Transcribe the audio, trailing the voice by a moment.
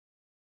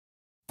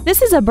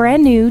This is a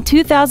brand new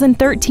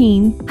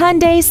 2013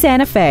 Hyundai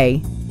Santa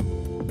Fe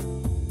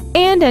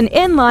and an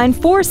inline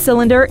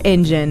 4-cylinder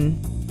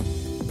engine.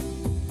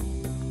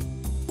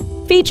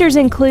 Features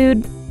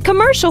include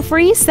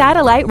commercial-free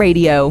satellite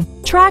radio,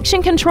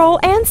 traction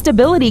control and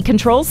stability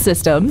control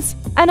systems,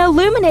 an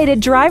illuminated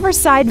driver's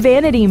side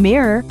vanity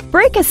mirror,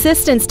 brake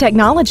assistance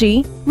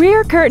technology,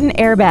 rear curtain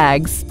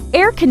airbags,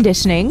 air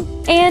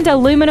conditioning, and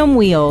aluminum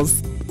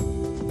wheels.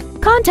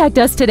 Contact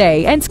us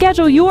today and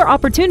schedule your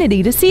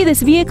opportunity to see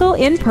this vehicle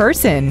in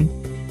person.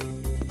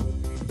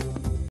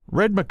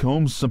 Red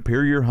McCombs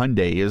Superior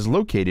Hyundai is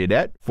located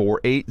at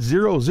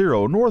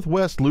 4800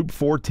 Northwest Loop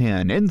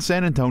 410 in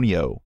San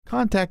Antonio.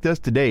 Contact us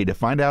today to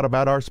find out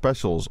about our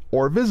specials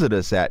or visit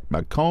us at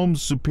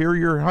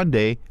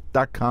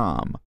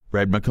McCombsSuperiorHyundai.com.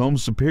 Red McCombs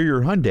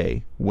Superior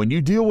Hyundai. When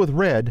you deal with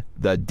red,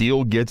 the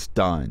deal gets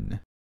done.